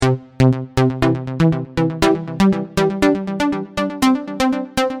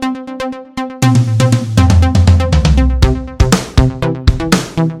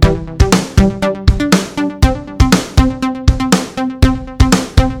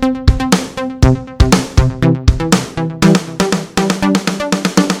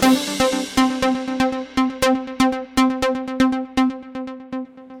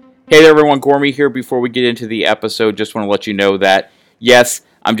Hey there, everyone. Gormy here. Before we get into the episode, just want to let you know that, yes,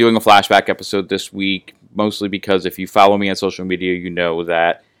 I'm doing a flashback episode this week, mostly because if you follow me on social media, you know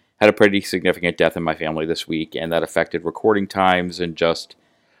that I had a pretty significant death in my family this week, and that affected recording times and just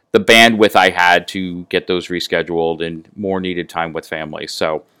the bandwidth I had to get those rescheduled and more needed time with family.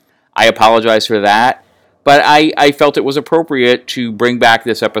 So I apologize for that, but I felt it was appropriate to bring back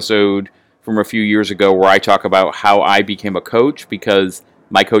this episode from a few years ago where I talk about how I became a coach, because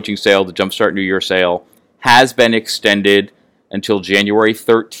my coaching sale, the Jumpstart New Year sale, has been extended until January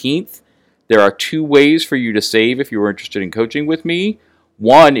 13th. There are two ways for you to save if you are interested in coaching with me.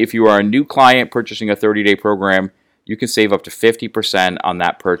 One, if you are a new client purchasing a 30-day program, you can save up to 50% on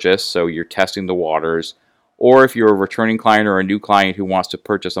that purchase, so you're testing the waters. Or if you're a returning client or a new client who wants to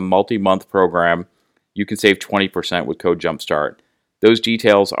purchase a multi-month program, you can save 20% with code Jumpstart. Those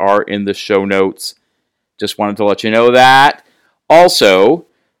details are in the show notes. Just wanted to let you know that. Also,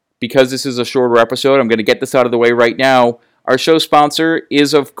 because this is a shorter episode, I'm going to get this out of the way right now. Our show sponsor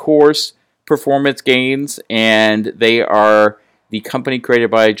is, of course, Performance Gains, and they are the company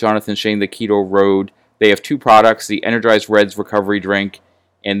created by Jonathan Shane, the Keto Road. They have two products, the Energized Reds Recovery Drink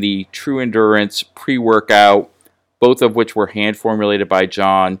and the True Endurance Pre-Workout, both of which were hand-formulated by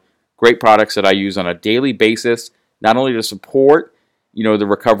John. Great products that I use on a daily basis, not only to support, the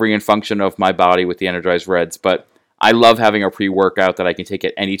recovery and function of my body with the Energized Reds, but I love having a pre-workout that I can take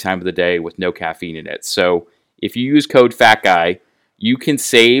at any time of the day with no caffeine in it. So if you use code FATGUY, you can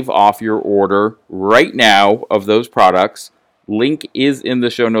save off your order right now of those products. Link is in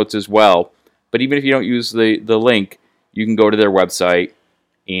the show notes as well. But even if you don't use the link, you can go to their website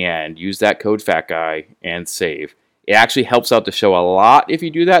and use that code FATGUY and save. It actually helps out the show a lot if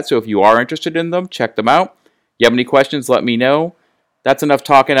you do that. So if you are interested in them, check them out. If you have any questions, let me know. That's enough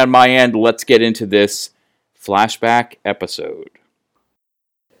talking on my end. Let's get into this flashback episode.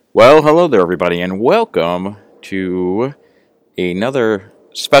 Well, hello there, everybody, and welcome to another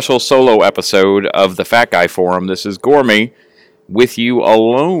special solo episode of the Fat Guy Forum. This is Gormy with you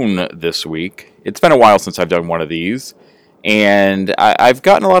alone this week. It's been a while since I've done one of these, and I've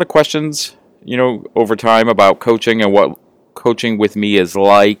gotten a lot of questions, over time about coaching and what coaching with me is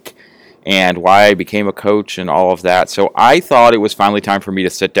like and why I became a coach and all of that. So I thought it was finally time for me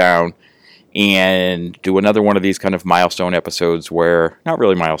to sit down and do another one of these kind of milestone episodes where, not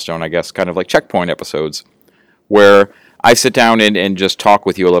really milestone, I guess, kind of like checkpoint episodes, where I sit down and just talk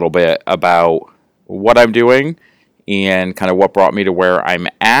with you a little bit about what I'm doing and kind of what brought me to where I'm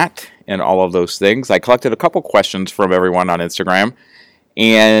at and all of those things. I collected a couple questions from everyone on Instagram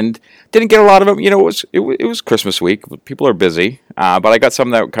and didn't get a lot of them. It was Christmas week. People are busy, but I got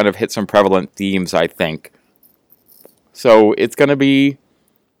some that kind of hit some prevalent themes, I think. So it's going to be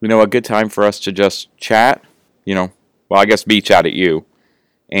a good time for us to just chat, I guess me chat at you.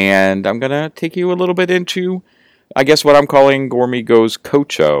 And I'm going to take you a little bit into, I guess, what I'm calling Gormy Goes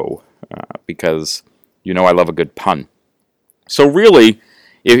Cocho, because, I love a good pun. So really,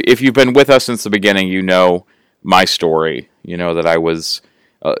 if you've been with us since the beginning, you know my story. You know that I was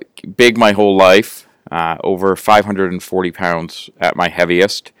big my whole life, over 540 pounds at my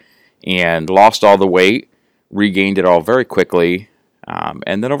heaviest, and lost all the weight, regained it all very quickly.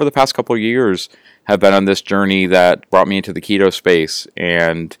 And then over the past couple of years, have been on this journey that brought me into the keto space,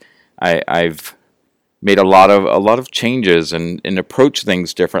 and I've made a lot of changes and approached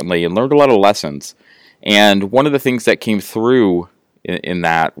things differently, and learned a lot of lessons. And one of the things that came through in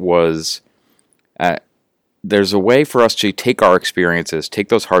that was there's a way for us to take our experiences, take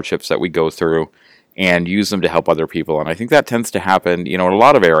those hardships that we go through, and use them to help other people. And I think that tends to happen, in a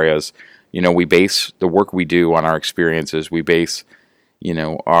lot of areas. We base the work we do on our experiences. We base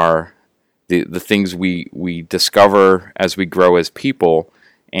are the things we discover as we grow as people,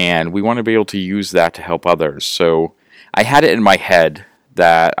 and we want to be able to use that to help others. So I had it in my head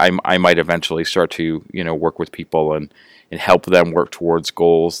that I might eventually start to work with people and help them work towards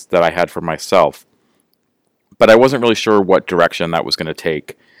goals that I had for myself. But I wasn't really sure what direction that was going to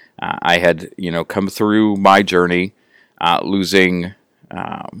take. I had come through my journey losing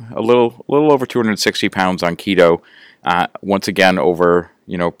a little over 260 pounds on keto. Once again, over,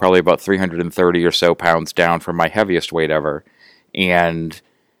 probably about 330 or so pounds down from my heaviest weight ever. And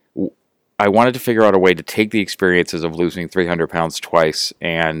I wanted to figure out a way to take the experiences of losing 300 pounds twice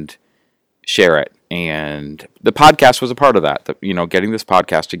and share it. And the podcast was a part of that. Getting this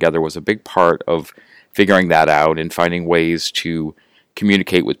podcast together was a big part of figuring that out and finding ways to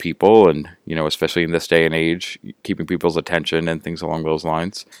communicate with people and, especially in this day and age, keeping people's attention and things along those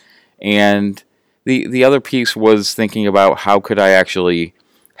lines. And the other piece was thinking about how could I actually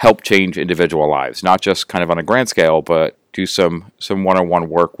help change individual lives, not just kind of on a grand scale, but do some one-on-one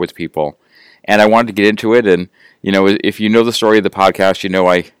work with people. And I wanted to get into it. And, if you know the story of the podcast,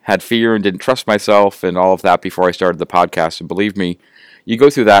 I had fear and didn't trust myself and all of that before I started the podcast. And believe me, you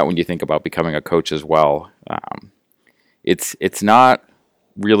go through that when you think about becoming a coach as well. It's not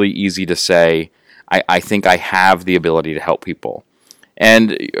really easy to say, I think I have the ability to help people.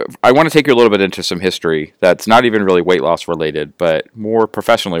 And I want to take you a little bit into some history that's not even really weight loss related, but more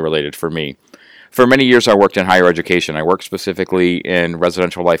professionally related for me. For many years, I worked in higher education. I worked specifically in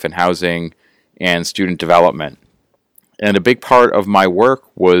residential life and housing and student development. And a big part of my work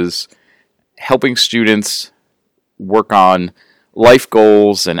was helping students work on life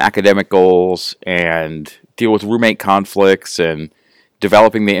goals and academic goals and deal with roommate conflicts and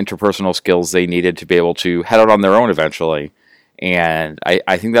developing the interpersonal skills they needed to be able to head out on their own eventually. And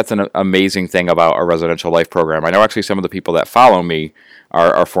I think that's an amazing thing about our residential life program. I know actually some of the people that follow me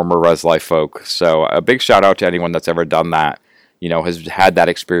are former Res Life folk. So a big shout out to anyone that's ever done that, has had that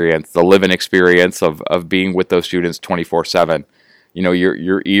experience, the live-in experience of being with those students 24/7.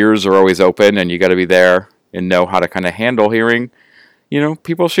 Your ears are always open and you got to be there and know how to kind of handle hearing,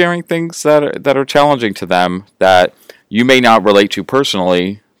 people sharing things that are challenging to them that you may not relate to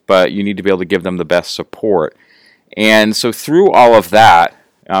personally, but you need to be able to give them the best support. And so through all of that,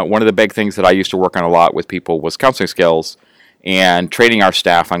 one of the big things that I used to work on a lot with people was counseling skills and training our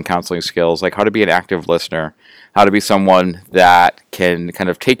staff on counseling skills, like how to be an active listener, how to be someone that can kind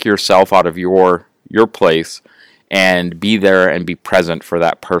of take yourself out of your place and be there and be present for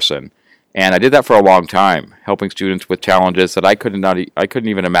that person. And I did that for a long time, helping students with challenges that I couldn't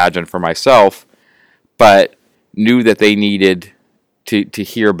even imagine for myself, but knew that they needed to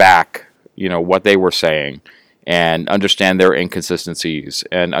hear back, what they were saying and understand their inconsistencies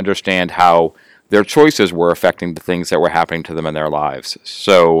and understand how their choices were affecting the things that were happening to them in their lives.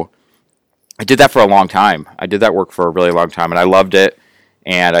 So I did that for a long time. I did that work for a really long time, and I loved it,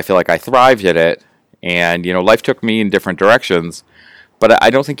 and I feel like I thrived at it. And, life took me in different directions, but I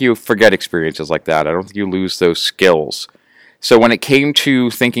don't think you forget experiences like that. I don't think you lose those skills. So when it came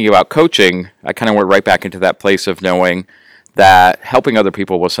to thinking about coaching, I kind of went right back into that place of knowing that helping other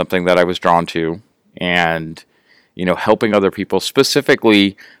people was something that I was drawn to, and helping other people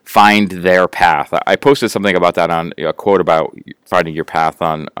specifically find their path. I posted something about that on a quote about finding your path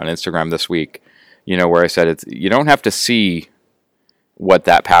on Instagram this week, where I said you don't have to see what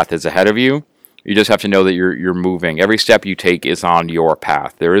that path is ahead of you. You just have to know that you're moving. Every step you take is on your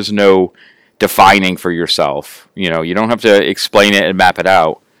path. There is no defining for yourself. You don't have to explain it and map it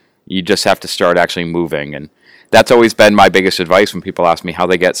out. You just have to start actually moving. And that's always been my biggest advice when people ask me how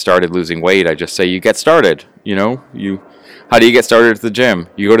they get started losing weight. I just say, you get started. How do you get started at the gym?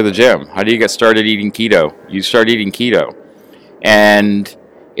 You go to the gym. How do you get started eating keto? You start eating keto. And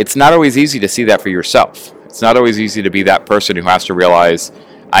it's not always easy to see that for yourself. It's not always easy to be that person who has to realize,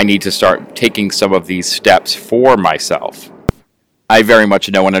 I need to start taking some of these steps for myself. I very much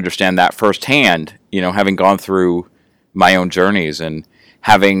know and understand that firsthand, having gone through my own journeys and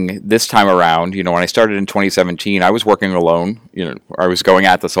having this time around, when I started in 2017, I was working alone. I was going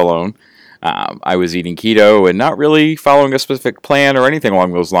at this alone. I was eating keto and not really following a specific plan or anything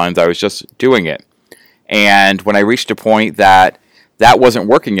along those lines. I was just doing it. And when I reached a point that wasn't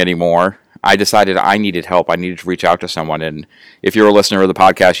working anymore, I decided I needed help. I needed to reach out to someone. And if you're a listener of the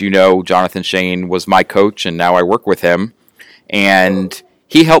podcast, Jonathan Shane was my coach, and now I work with him. And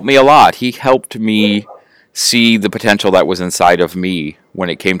he helped me a lot. He helped me see the potential that was inside of me when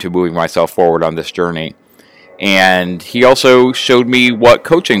it came to moving myself forward on this journey. And he also showed me what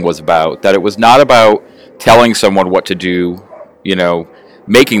coaching was about, that it was not about telling someone what to do,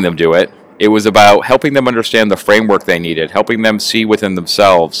 making them do it. It was about helping them understand the framework they needed, helping them see within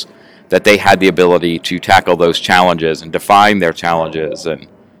themselves that they had the ability to tackle those challenges and define their challenges and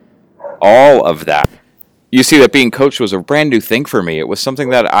all of that. You see that being coached was a brand new thing for me. It was something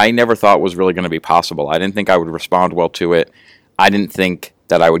that I never thought was really going to be possible. I didn't think I would respond well to it. I didn't think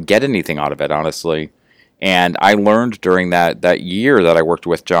that I would get anything out of it, honestly. And I learned during that year that I worked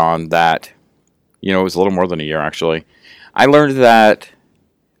with John that, it was a little more than a year actually. I learned that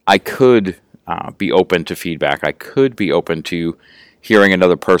I could be open to feedback. I could be open to hearing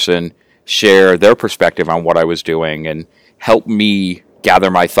another person share their perspective on what I was doing and help me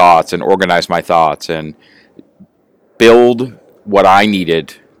gather my thoughts and organize my thoughts and build what I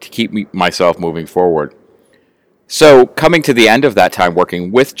needed to keep myself moving forward. So coming to the end of that time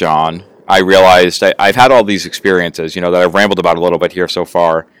working with John, I realized I've had all these experiences, that I've rambled about a little bit here so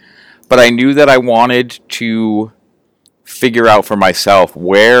far, but I knew that I wanted to figure out for myself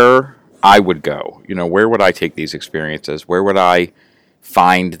where I would go. Where would I take these experiences? Where would I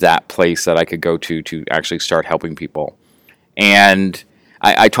find that place that I could go to actually start helping people? And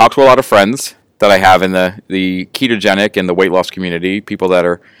I talk to a lot of friends that I have in the ketogenic and the weight loss community, people that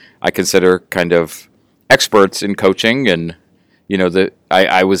are, I consider kind of experts in coaching. And,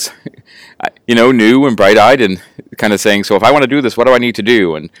 I was, new and bright eyed and kind of saying, so if I want to do this, what do I need to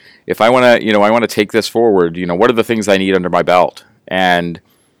do? And if I want to, I want to take this forward, what are the things I need under my belt? And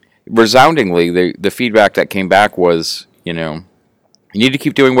resoundingly, the feedback that came back was, you need to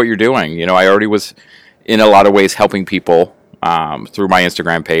keep doing what you're doing. I already was in a lot of ways helping people through my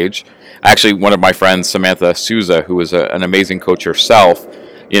Instagram page. Actually, one of my friends, Samantha Souza, who is an amazing coach herself,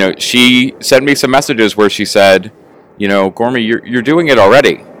 she sent me some messages where she said, Gormy, you're doing it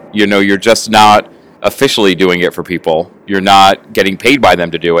already. You're just not officially doing it for people. You're not getting paid by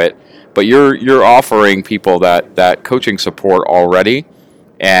them to do it, but you're offering people that coaching support already,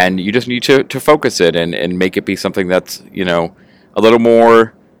 and you just need to focus it and make it be something that's, a little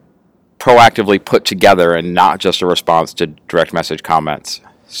more proactively put together and not just a response to direct message comments.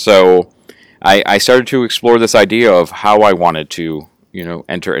 So I started to explore this idea of how I wanted to,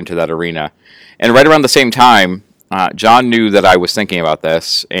 enter into that arena. And right around the same time, John knew that I was thinking about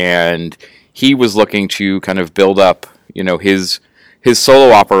this, and he was looking to kind of build up, his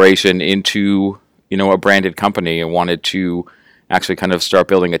solo operation into, a branded company, and wanted to actually kind of start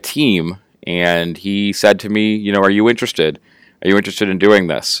building a team. And he said to me, are you interested? Are you interested in doing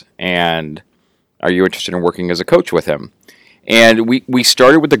this? And are you interested in working as a coach with him? And we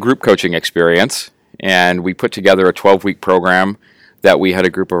started with the group coaching experience, and we put together a 12-week program that we had a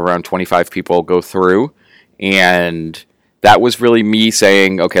group of around 25 people go through. And that was really me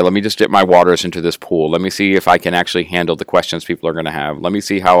saying, okay, let me just dip my waters into this pool. Let me see if I can actually handle the questions people are going to have. Let me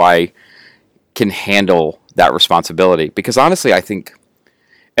see how I can handle that responsibility. Because honestly, I think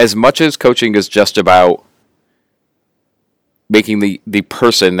as much as coaching is just about making the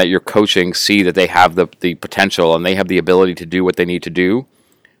person that you're coaching see that they have the potential and they have the ability to do what they need to do,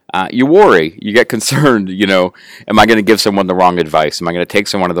 you worry, you get concerned, am I going to give someone the wrong advice? Am I going to take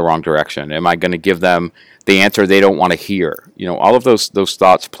someone in the wrong direction? Am I going to give them the answer they don't want to hear? All of those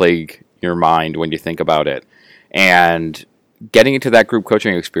thoughts plague your mind when you think about it. And getting into that group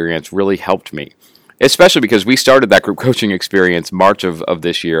coaching experience really helped me, especially because we started that group coaching experience March of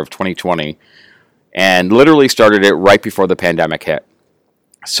this year, of 2020, and literally started it right before the pandemic hit.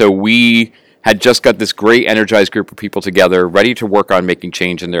 So we had just got this great energized group of people together, ready to work on making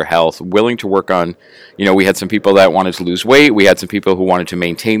change in their health, willing to work on, we had some people that wanted to lose weight. We had some people who wanted to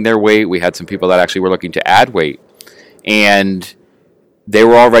maintain their weight. We had some people that actually were looking to add weight. And they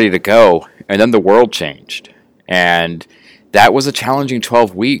were all ready to go. And then the world changed. And that was a challenging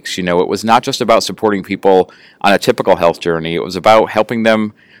 12 weeks. It was not just about supporting people on a typical health journey. It was about helping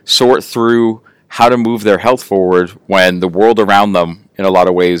them sort through how to move their health forward when the world around them, in a lot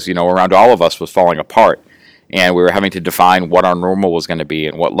of ways, around all of us, was falling apart. And we were having to define what our normal was going to be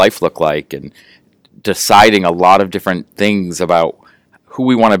and what life looked like, and deciding a lot of different things about who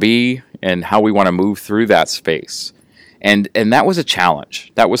we want to be and how we want to move through that space. And that was a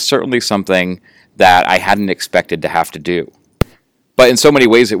challenge. That was certainly something that I hadn't expected to have to do. But in so many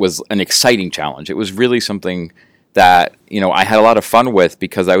ways, it was an exciting challenge. It was really something that, I had a lot of fun with,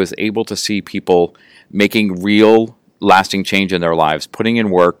 because I was able to see people making real lasting change in their lives, putting in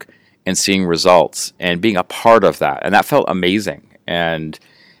work and seeing results and being a part of that. And that felt amazing. And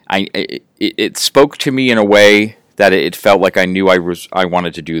it spoke to me in a way that it felt like I knew I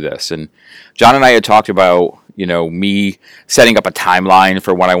wanted to do this. And John and I had talked about, me setting up a timeline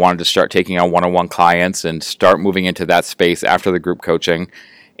for when I wanted to start taking on one-on-one clients and start moving into that space after the group coaching.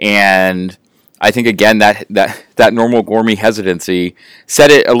 And I think, again, that normal Gormy hesitancy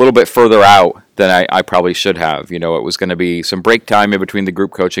set it a little bit further out than I probably should have. It was going to be some break time in between the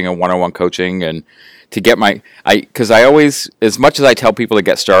group coaching and one-on-one coaching, and to get because I always, as much as I tell people to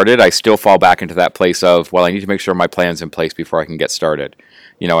get started, I still fall back into that place of, well, I need to make sure my plan's in place before I can get started.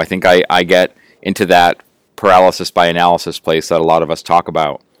 I think I get into that paralysis by analysis place that a lot of us talk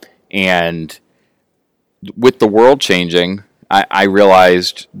about. And with the world changing, I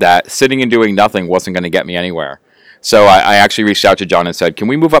realized that sitting and doing nothing wasn't going to get me anywhere. So I actually reached out to John and said, can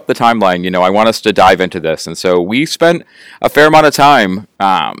we move up the timeline? I want us to dive into this. And so we spent a fair amount of time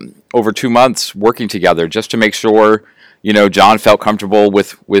over 2 months working together just to make sure, John felt comfortable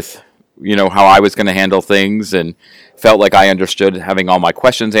with how I was going to handle things, and felt like I understood having all my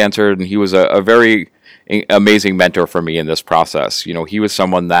questions answered. And he was a very amazing mentor for me in this process. He was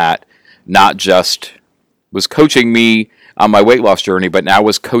someone that not just was coaching me on my weight loss journey, but now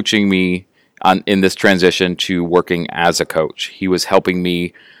was coaching me in this transition to working as a coach. He was helping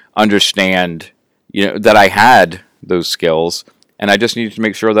me understand, that I had those skills, And I just needed to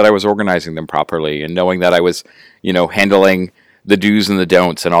make sure that I was organizing them properly and knowing that I was, handling the do's and the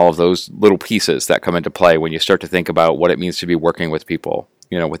don'ts and all of those little pieces that come into play when you start to think about what it means to be working with people,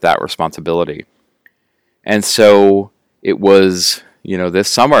 with that responsibility. And so it was, this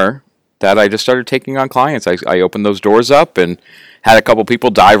summer that I just started taking on clients. I opened those doors up and had a couple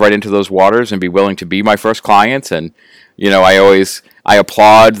people dive right into those waters and be willing to be my first clients. And, I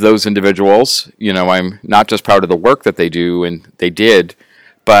applaud those individuals. I'm not just proud of the work that they do and they did,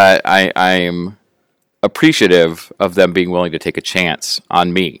 but I'm appreciative of them being willing to take a chance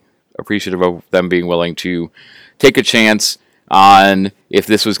on me, appreciative of them being willing to take a chance on if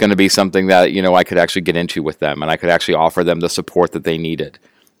this was going to be something that, I could actually get into with them and I could actually offer them the support that they needed.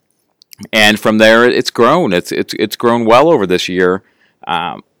 And from there, it's grown. It's grown well over this year.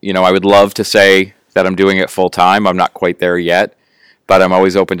 I would love to say that I'm doing it full time. I'm not quite there yet, but I'm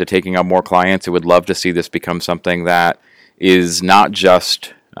always open to taking on more clients. I would love to see this become something that is not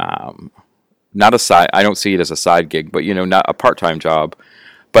just not a side. I don't see it as a side gig, but not a part-time job,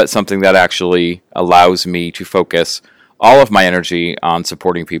 but something that actually allows me to focus all of my energy on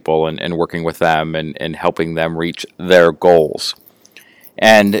supporting people and working with them and helping them reach their goals.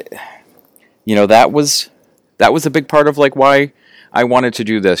 And that was a big part of why I wanted to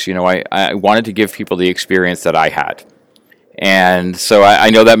do this. I wanted to give people the experience that I had. And so I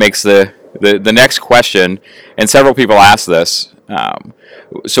know that makes the next question, and several people ask this.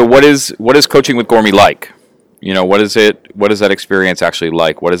 So what is coaching with Gormy like? What is it? What is that experience actually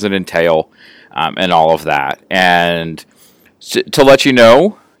like? What does it entail? And all of that. And to let you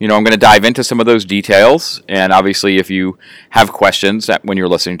know, I'm going to dive into some of those details. And obviously, if you have questions when you're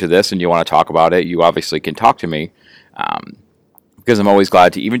listening to this and you want to talk about it, you obviously can talk to me. Because I'm always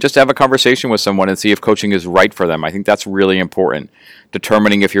glad to even just have a conversation with someone and see if coaching is right for them. I think that's really important.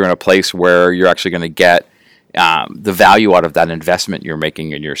 Determining if you're in a place where you're actually going to get the value out of that investment you're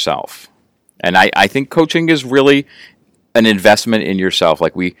making in yourself. And I think coaching is really an investment in yourself.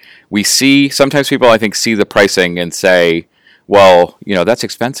 We see, sometimes people I think see the pricing and say, well, that's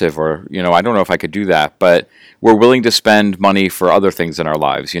expensive, or, I don't know if I could do that. But we're willing to spend money for other things in our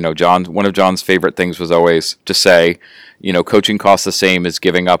lives. One of John's favorite things was always to say, coaching costs the same as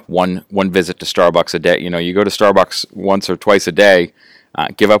giving up one visit to Starbucks a day. You go to Starbucks once or twice a day,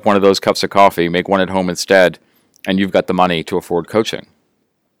 give up one of those cups of coffee, make one at home instead, and you've got the money to afford coaching.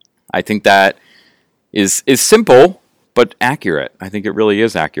 I think that is simple, but accurate. I think it really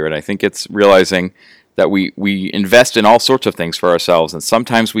is accurate. I think it's realizing that we invest in all sorts of things for ourselves, and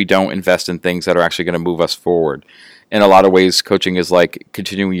sometimes we don't invest in things that are actually going to move us forward. In a lot of ways, coaching is like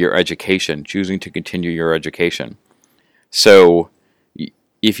continuing your education, choosing to continue your education. So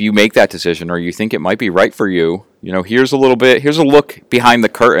if you make that decision or you think it might be right for you, here's a look behind the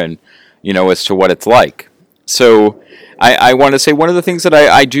curtain, as to what it's like. So I want to say one of the things that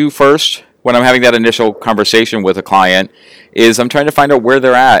I do first when I'm having that initial conversation with a client is I'm trying to find out where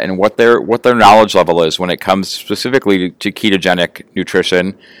they're at and what their knowledge level is when it comes specifically to ketogenic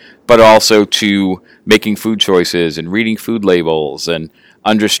nutrition, but also to making food choices and reading food labels and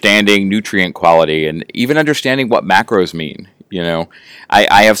understanding nutrient quality and even understanding what macros mean.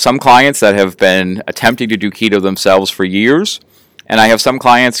 I have some clients that have been attempting to do keto themselves for years, and I have some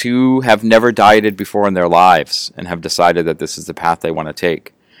clients who have never dieted before in their lives and have decided that this is the path they want to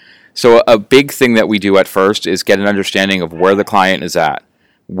take. So a big thing that we do at first is get an understanding of where the client is at,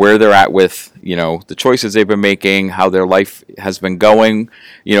 where they're at with, the choices they've been making, how their life has been going.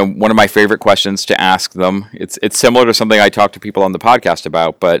 One of my favorite questions to ask them, it's similar to something I talk to people on the podcast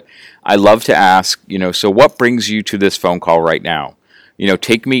about, but I love to ask, so what brings you to this phone call right now?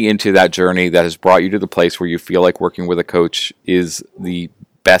 Take me into that journey that has brought you to the place where you feel like working with a coach is the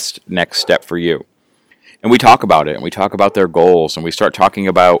best next step for you. And we talk about it, and we talk about their goals, and we start talking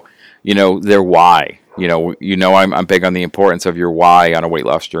about, their why. I'm big on the importance of your why on a weight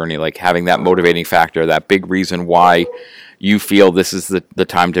loss journey, like having that motivating factor, that big reason why you feel this is the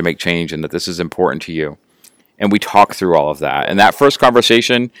time to make change and that this is important to you. And we talk through all of that. And that first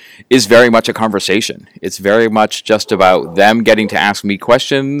conversation is very much a conversation. It's very much just about them getting to ask me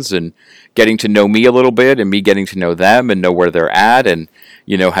questions and getting to know me a little bit and me getting to know them and know where they're at. And,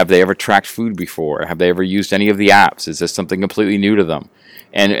 have they ever tracked food before? Have they ever used any of the apps? Is this something completely new to them?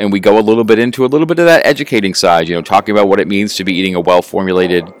 And we go a little bit of that educating side, talking about what it means to be eating a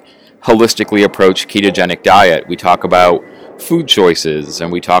well-formulated, holistically approached ketogenic diet. We talk about food choices,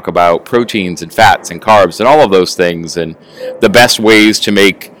 and we talk about proteins and fats and carbs and all of those things, and the best ways to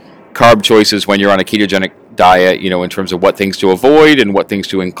make carb choices when you're on a ketogenic diet, in terms of what things to avoid and what things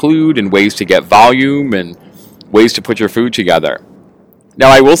to include and ways to get volume and ways to put your food together. Now,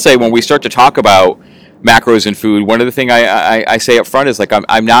 I will say when we start to talk about macros in food, one of the things I say up front is like,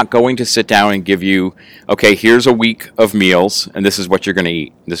 I'm not going to sit down and give you, okay, here's a week of meals and this is what you're going to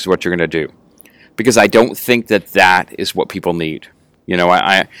eat. This is what you're going to do. Because I don't think that is what people need.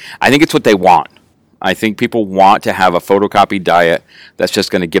 I think it's what they want. I think people want to have a photocopied diet that's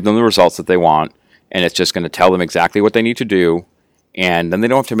just going to give them the results that they want, and it's just going to tell them exactly what they need to do, and then they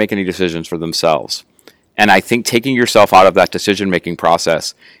don't have to make any decisions for themselves. And I think taking yourself out of that decision-making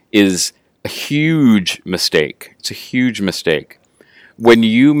process is a huge mistake. It's a huge mistake. When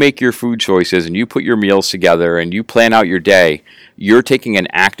you make your food choices and you put your meals together and you plan out your day, you're taking an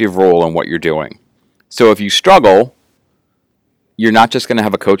active role in what you're doing. So if you struggle, you're not just going to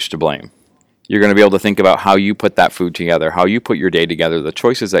have a coach to blame. You're going to be able to think about how you put that food together, how you put your day together, the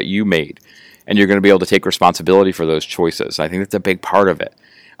choices that you made, and you're going to be able to take responsibility for those choices. I think that's a big part of it.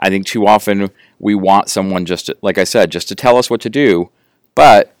 I think too often we want someone just to, like I said, just to tell us what to do,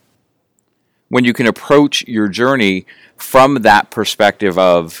 but when you can approach your journey from that perspective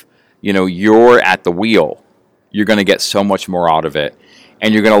of, you're at the wheel, you're going to get so much more out of it,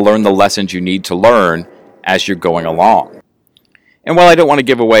 and you're going to learn the lessons you need to learn as you're going along. And while I don't want to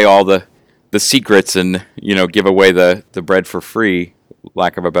give away all the secrets and, give away the bread for free,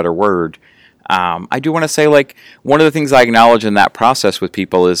 lack of a better word, I do want to say, like, one of the things I acknowledge in that process with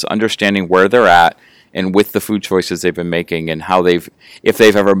people is understanding where they're at and with the food choices they've been making and how if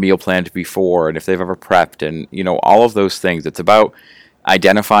they've ever meal planned before and if they've ever prepped and, all of those things. It's about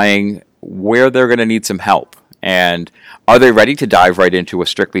identifying where they're going to need some help. And are they ready to dive right into a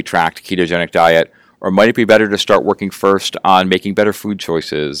strictly tracked ketogenic diet? Or might it be better to start working first on making better food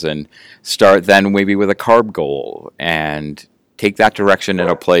choices and start then maybe with a carb goal and take that direction in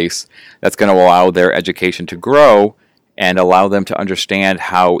a place that's going to allow their education to grow and allow them to understand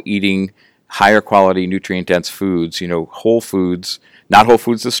how eating higher quality nutrient dense foods, whole foods, not whole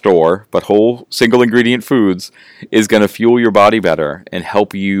foods to store, but whole single ingredient foods is going to fuel your body better and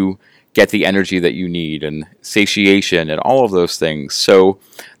help you get the energy that you need and satiation and all of those things. So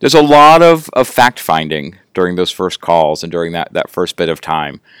there's a lot of fact finding during those first calls and during that first bit of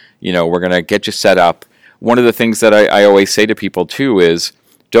time. We're going to get you set up. One of the things that I always say to people too is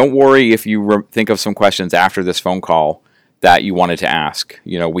don't worry if you think of some questions after this phone call that you wanted to ask.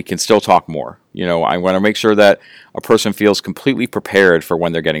 We can still talk more. I want to make sure that a person feels completely prepared for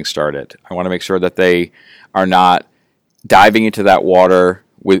when they're getting started. I want to make sure that they are not diving into that water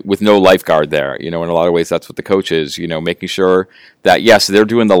with no lifeguard there. In a lot of ways, that's what the coach is, making sure that, yes, they're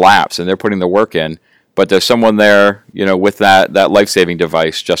doing the laps and they're putting the work in, but there's someone there, with that life-saving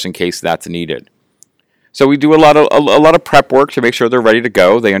device just in case that's needed. So we do a lot of prep work to make sure they're ready to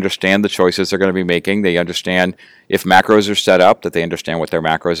go. They understand the choices they're going to be making. They understand if macros are set up, that they understand what their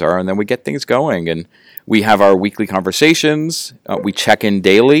macros are, and then we get things going. And we have our weekly conversations. We check in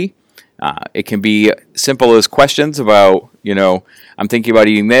daily. It can be simple as questions about, I'm thinking about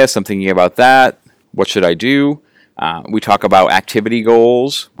eating this, I'm thinking about that, what should I do? We talk about activity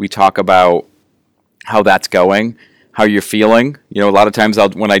goals. We talk about how that's going, how you're feeling. A lot of times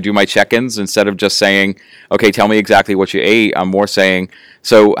when I do my check-ins, instead of just saying, okay, tell me exactly what you ate, I'm more saying,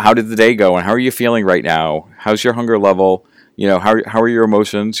 so how did the day go and how are you feeling right now? How's your hunger level? How are your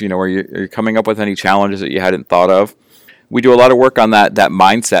emotions? Are you coming up with any challenges that you hadn't thought of? We do a lot of work on that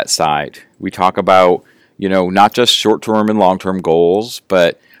mindset side. We talk about, not just short-term and long-term goals,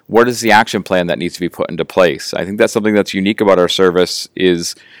 but what is the action plan that needs to be put into place? I think that's something that's unique about our service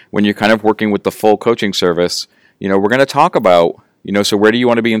is when you're kind of working with the full coaching service, we're going to talk about, so where do you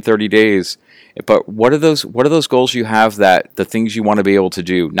want to be in 30 days? But what are those goals you have, that the things you want to be able to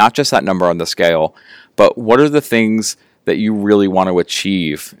do, not just that number on the scale, but what are the things that you really want to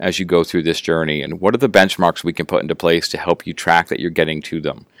achieve as you go through this journey, and what are the benchmarks we can put into place to help you track that you're getting to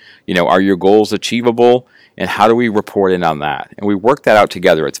them? Are your goals achievable, and how do we report in on that? And we work that out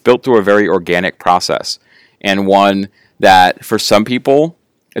together. It's built through a very organic process, and one that for some people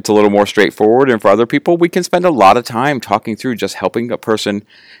it's a little more straightforward, and for other people we can spend a lot of time talking through just helping a person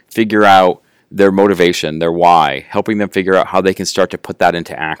figure out their motivation, their why, helping them figure out how they can start to put that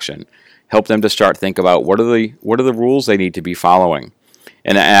into action. Help them to start think about what are the rules they need to be following.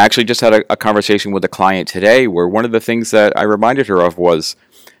 And I actually just had a conversation with a client today where one of the things that I reminded her of was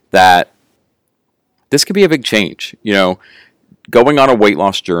that this could be a big change. Going on a weight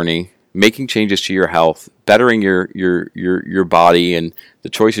loss journey, making changes to your health, bettering your body and the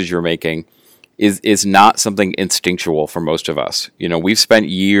choices you're making is not something instinctual for most of us. We've spent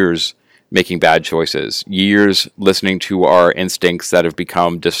years making bad choices, years listening to our instincts that have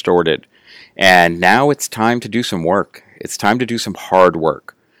become distorted. And now it's time to do some work. It's time to do some hard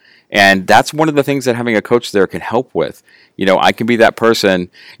work. And that's one of the things that having a coach there can help with. I can be that person,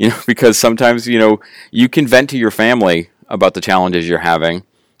 because sometimes, you can vent to your family about the challenges you're having,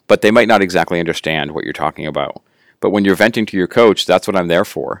 but they might not exactly understand what you're talking about. But when you're venting to your coach, that's what I'm there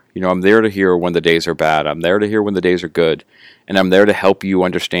for. I'm there to hear when the days are bad. I'm there to hear when the days are good. And I'm there to help you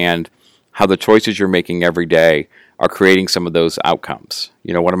understand how the choices you're making every day are creating some of those outcomes.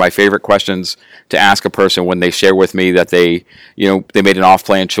 One of my favorite questions to ask a person when they share with me that they made an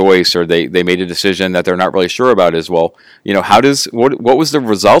off-plan choice, or they made a decision that they're not really sure about is, well, what was the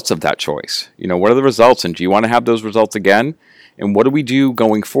results of that choice? What are the results, and do you want to have those results again? And what do we do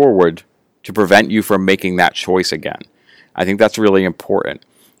going forward to prevent you from making that choice again? I think that's really important.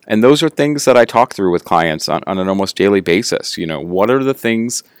 And those are things that I talk through with clients on an almost daily basis. What are the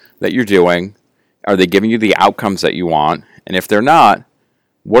things that you're doing? Are they giving you the outcomes that you want? And if they're not,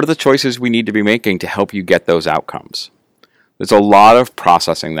 what are the choices we need to be making to help you get those outcomes? There's a lot of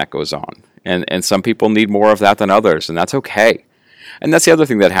processing that goes on. And some people need more of that than others, and that's okay. And that's the other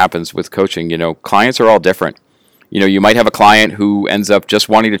thing that happens with coaching. Clients are all different. You might have a client who ends up just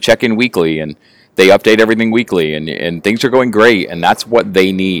wanting to check in weekly, and they update everything weekly, and things are going great, and that's what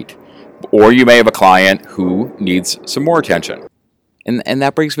they need. Or you may have a client who needs some more attention. And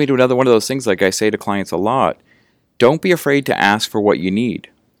that brings me to another one of those things, like I say to clients a lot. Don't be afraid to ask for what you need.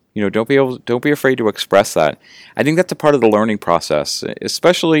 Don't be afraid to express that. I think that's a part of the learning process,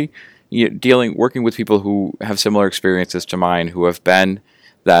 especially working with people who have similar experiences to mine, who have been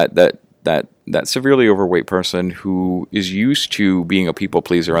that severely overweight person who is used to being a people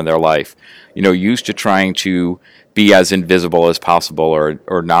pleaser in their life, used to trying to be as invisible as possible,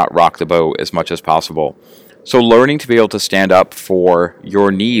 or not rock the boat as much as possible. So learning to be able to stand up for your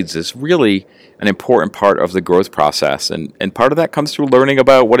needs is really an important part of the growth process. And part of that comes through learning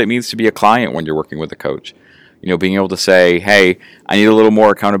about what it means to be a client when you're working with a coach. Being able to say, hey, I need a little more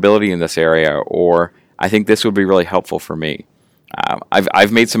accountability in this area, or I think this would be really helpful for me.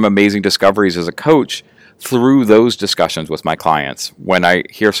 I've made some amazing discoveries as a coach through those discussions with my clients. When I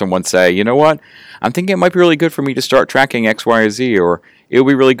hear someone say, you know what, I'm thinking it might be really good for me to start tracking X, Y, or Z, or it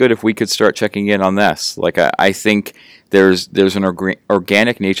would be really good if we could start checking in on this. Like I think there's an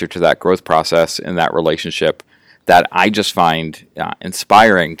organic nature to that growth process in that relationship that I just find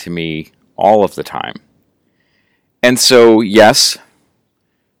inspiring to me all of the time. And so, yes,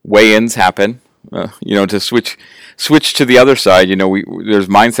 weigh-ins happen. To switch to the other side, there's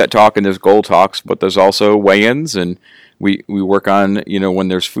mindset talk and there's goal talks, but there's also weigh-ins, and we work on, when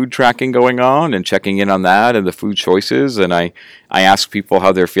there's food tracking going on and checking in on that and the food choices, and I ask people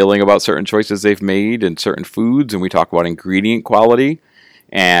how they're feeling about certain choices they've made and certain foods, and we talk about ingredient quality,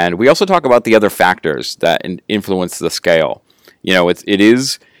 and we also talk about the other factors that influence the scale. It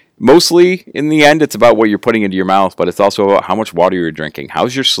is mostly, in the end, it's about what you're putting into your mouth, but it's also about how much water you're drinking.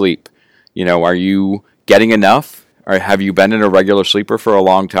 How's your sleep? Are you getting enough? Or have you been in a regular sleeper for a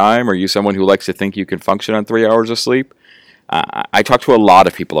long time? Are you someone who likes to think you can function on 3 hours of sleep? I talk to a lot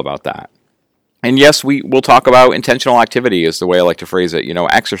of people about that. And yes, we'll talk about intentional activity is the way I like to phrase it,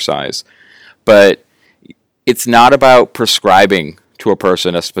 exercise. But it's not about prescribing to a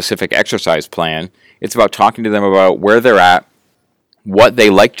person a specific exercise plan. It's about talking to them about where they're at, what they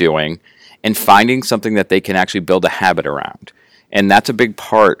like doing, and finding something that they can actually build a habit around. And that's a big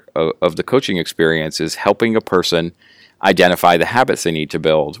part of the coaching experience, is helping a person identify the habits they need to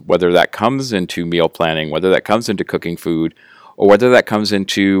build, whether that comes into meal planning, whether that comes into cooking food, or whether that comes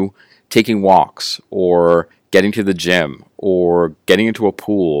into taking walks, or getting to the gym, or getting into a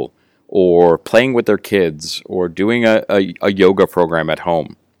pool, or playing with their kids, or doing a yoga program at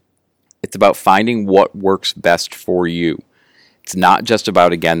home. It's about finding what works best for you. It's not just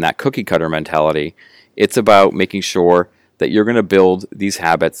about, again, that cookie cutter mentality. It's about making sure that you're going to build these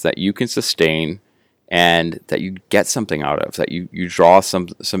habits that you can sustain and that you get something out of, that you draw some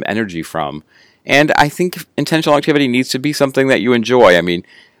energy from. And I think intentional activity needs to be something that you enjoy. I mean,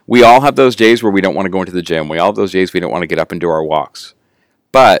 we all have those days where we don't want to go into the gym. We all have those days we don't want to get up and do our walks.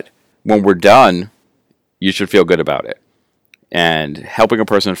 But when we're done, you should feel good about it. And helping a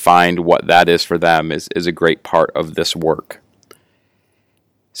person find what that is for them is a great part of this work.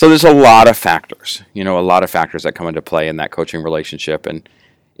 So there's a lot of factors, that come into play in that coaching relationship, and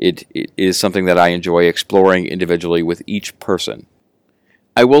it is something that I enjoy exploring individually with each person.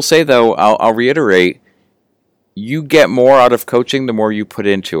 I will say, though, I'll reiterate, you get more out of coaching the more you put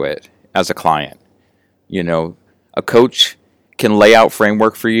into it as a client. A coach can lay out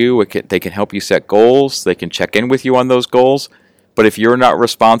framework for you. They can help you set goals. They can check in with you on those goals. But if you're not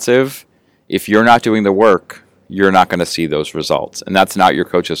responsive, if you're not doing the work, you're not going to see those results. And that's not your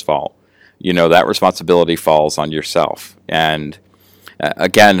coach's fault. That responsibility falls on yourself. And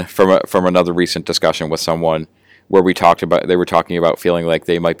Again, from another recent discussion with someone where they were talking about feeling like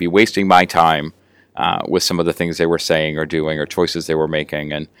they might be wasting my time with some of the things they were saying or doing or choices they were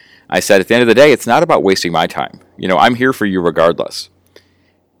making. And I said, at the end of the day, it's not about wasting my time. I'm here for you regardless.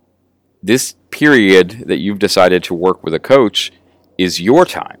 This period that you've decided to work with a coach is your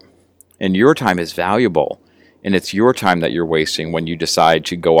time, and your time is valuable. And it's your time that you're wasting when you decide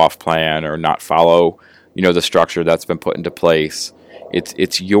to go off plan or not follow, the structure that's been put into place.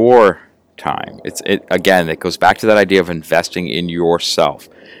 It's your time. Again, it goes back to that idea of investing in yourself.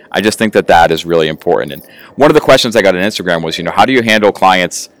 I just think that is really important. And one of the questions I got on Instagram was, how do you handle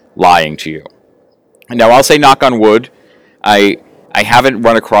clients lying to you? And now I'll say, knock on wood, I haven't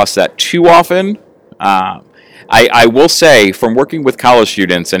run across that too often. I will say, from working with college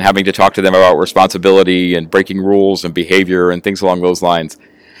students and having to talk to them about responsibility and breaking rules and behavior and things along those lines,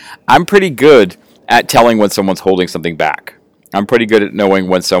 I'm pretty good at telling when someone's holding something back. I'm pretty good at knowing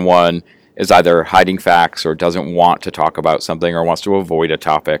when someone is either hiding facts or doesn't want to talk about something or wants to avoid a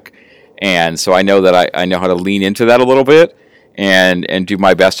topic. And so I know that I know how to lean into that a little bit and do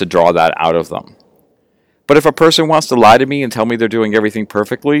my best to draw that out of them. But if a person wants to lie to me and tell me they're doing everything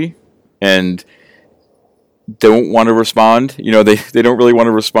perfectly and don't want to respond, they don't really want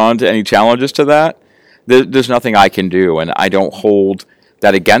to respond to any challenges to that, there's nothing I can do. And I don't hold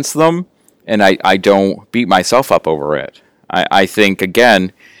that against them, and I don't beat myself up over it. I think,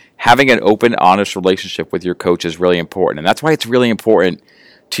 again, having an open, honest relationship with your coach is really important. And that's why it's really important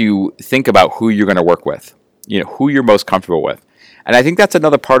to think about who you're going to work with, who you're most comfortable with. And I think that's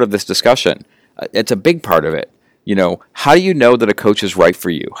another part of this discussion. It's a big part of it. How do you know that a coach is right for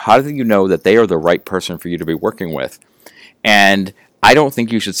you? How do you know that they are the right person for you to be working with? And I don't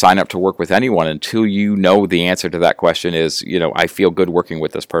think you should sign up to work with anyone until you know the answer to that question is, I feel good working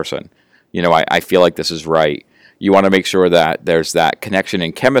with this person. I feel like this is right. You want to make sure that there's that connection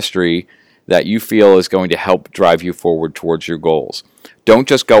and chemistry that you feel is going to help drive you forward towards your goals. Don't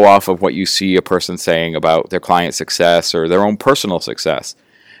just go off of what you see a person saying about their client success or their own personal success.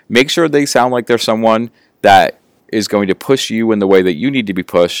 Make sure they sound like they're someone that is going to push you in the way that you need to be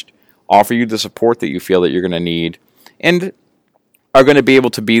pushed, offer you the support that you feel that you're going to need, and are going to be able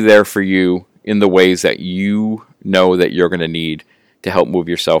to be there for you in the ways that you know that you're going to need to help move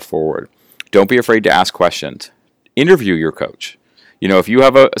yourself forward. Don't be afraid to ask questions. Interview your coach. If you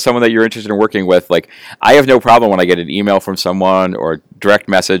have someone that you're interested in working with, like, I have no problem when I get an email from someone or a direct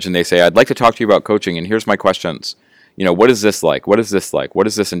message and they say, I'd like to talk to you about coaching and here's my questions. What is this like? What is this like? What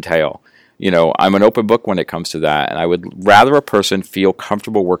does this entail? I'm an open book when it comes to that. And I would rather a person feel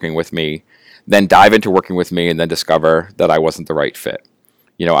comfortable working with me than dive into working with me and then discover that I wasn't the right fit.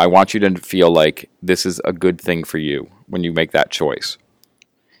 I want you to feel like this is a good thing for you when you make that choice.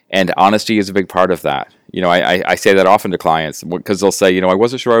 And honesty is a big part of that. I say that often to clients because they'll say, I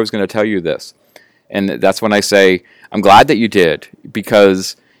wasn't sure I was going to tell you this. And that's when I say, I'm glad that you did,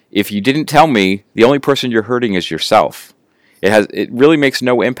 because if you didn't tell me, the only person you're hurting is yourself. It really makes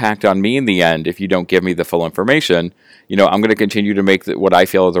no impact on me in the end if you don't give me the full information. I'm going to continue to make what I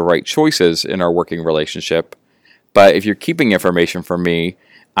feel are the right choices in our working relationship. But if you're keeping information from me,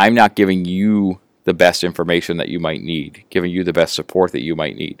 I'm not giving you the best information that you might need, giving you the best support that you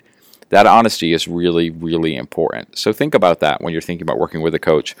might need. That honesty is really, really important. So think about that when you're thinking about working with a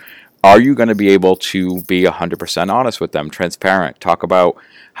coach. Are you going to be able to be 100% honest with them, transparent, talk about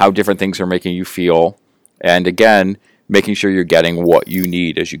how different things are making you feel, and again, making sure you're getting what you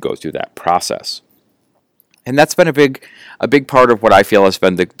need as you go through that process. And that's been a big part of what I feel has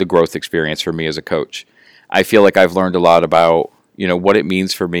been the growth experience for me as a coach. I feel like I've learned a lot about, what it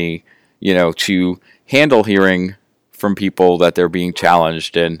means for me, to handle hearing from people that they're being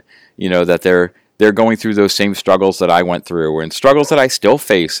challenged and, that they're going through those same struggles that I went through and struggles that I still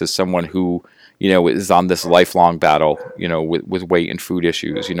face as someone who, is on this lifelong battle, with weight and food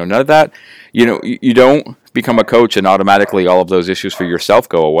issues. None of that, you don't become a coach and automatically all of those issues for yourself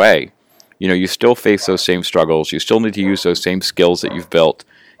go away. You still face those same struggles. You still need to use those same skills that you've built,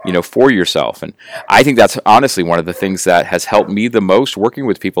 for yourself. And I think that's honestly one of the things that has helped me the most working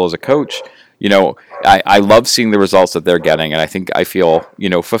with people as a coach. I love seeing the results that they're getting, and I think I feel,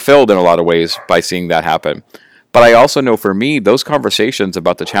 fulfilled in a lot of ways by seeing that happen. But I also know for me, those conversations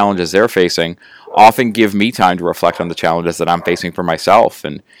about the challenges they're facing often give me time to reflect on the challenges that I'm facing for myself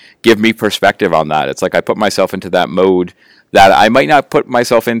and give me perspective on that. It's like I put myself into that mode that I might not put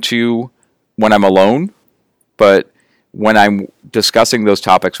myself into when I'm alone, but when I'm discussing those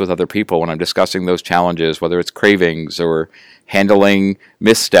topics with other people, when I'm discussing those challenges, whether it's cravings or handling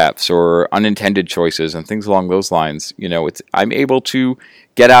missteps or unintended choices and things along those lines, I'm able to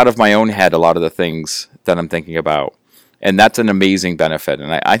get out of my own head a lot of the things that I'm thinking about And that's an amazing benefit.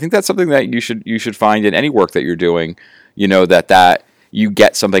 And I think that's something that you should find in any work that you're doing, that you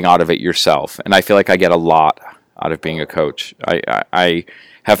get something out of it yourself. And I feel like I get a lot out of being a coach. I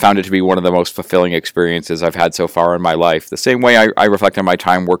have found it to be one of the most fulfilling experiences I've had so far in my life. The same way I reflect on my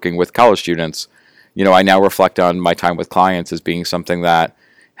time working with college students. I now reflect on my time with clients as being something that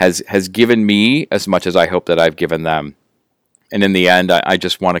has given me as much as I hope that I've given them. And in the end, I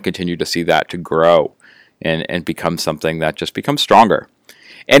just want to continue to see that to grow and become something that just becomes stronger.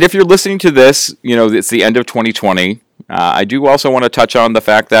 And if you're listening to this, it's the end of 2020. I do also want to touch on the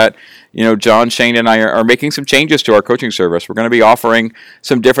fact that, John, Shane, and I are making some changes to our coaching service. We're going to be offering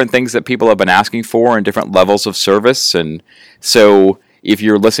some different things that people have been asking for and different levels of service. And so if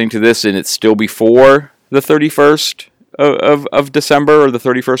you're listening to this and it's still before the 31st of December or the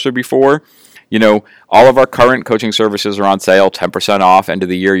 31st or before, all of our current coaching services are on sale, 10% off. End of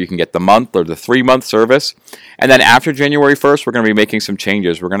the year, you can get the month or the 3-month service. And then after January 1st, we're going to be making some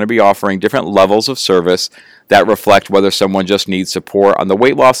changes. We're going to be offering different levels of service that reflect whether someone just needs support on the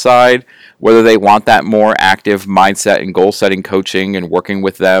weight loss side, whether they want that more active mindset and goal setting coaching and working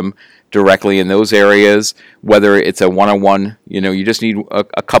with them directly in those areas, whether it's a one-on-one, you just need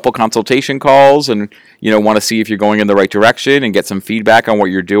a couple consultation calls and, want to see if you're going in the right direction and get some feedback on what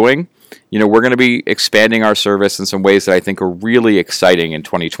you're doing. We're going to be expanding our service in some ways that I think are really exciting in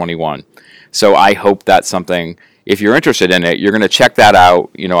 2021. So I hope that's something, if you're interested in it, you're going to check that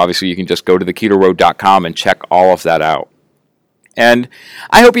out. Obviously you can just go to theketoroad.com and check all of that out. And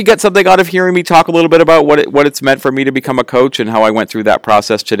I hope you get something out of hearing me talk a little bit about what it's meant for me to become a coach and how I went through that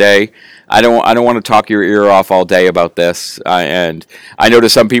process today. I don't want to talk your ear off all day about this. And I know to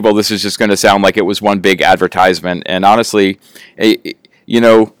some people this is just going to sound like it was one big advertisement. And honestly,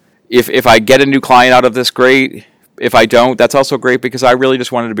 if I get a new client out of this, great. If I don't, that's also great, because I really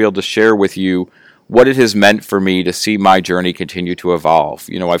just wanted to be able to share with you what it has meant for me to see my journey continue to evolve.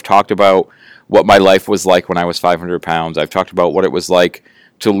 I've talked about what my life was like when I was 500 pounds. I've talked about what it was like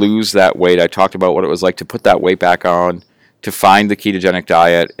to lose that weight. I talked about what it was like to put that weight back on, to find the ketogenic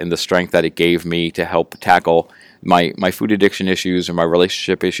diet and the strength that it gave me to help tackle my food addiction issues or my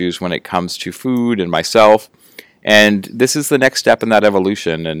relationship issues when it comes to food and myself. And this is the next step in that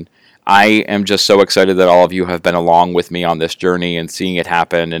evolution. And I am just so excited that all of you have been along with me on this journey and seeing it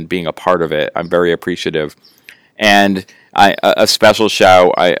happen and being a part of it. I'm very appreciative. And a special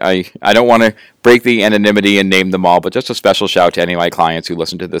shout, I don't want to break the anonymity and name them all, but just a special shout to any of my clients who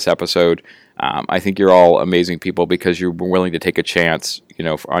listen to this episode. I think you're all amazing people because you're willing to take a chance,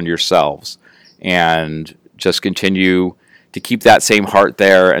 on yourselves, and just continue to keep that same heart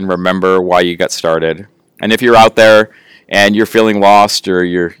there and remember why you got started. And if you're out there and you're feeling lost, or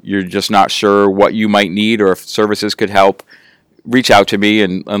you're just not sure what you might need or if services could help, reach out to me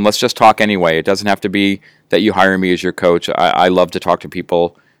and let's just talk anyway. It doesn't have to be that you hire me as your coach. I love to talk to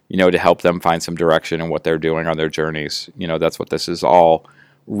people, to help them find some direction in what they're doing on their journeys. That's what this is all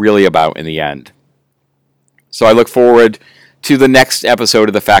really about in the end. So I look forward to the next episode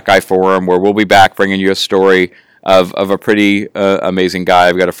of the Fat Guy Forum, where we'll be back bringing you a story of a pretty amazing guy.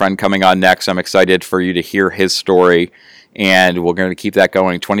 I've got a friend coming on next. I'm excited for you to hear his story, and we're going to keep that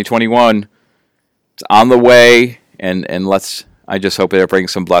going. 2021, it's on the way, and I just hope that it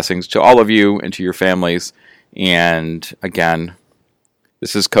brings some blessings to all of you and to your families. And again,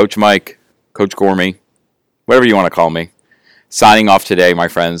 this is Coach Mike, Coach Gormy, whatever you want to call me, signing off today, my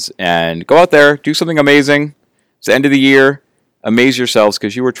friends. And go out there, do something amazing. It's the end of the year. Amaze yourselves,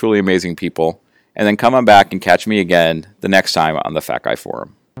 because you are truly amazing people. And then come on back and catch me again the next time on the Fat Guy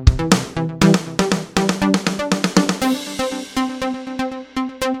Forum.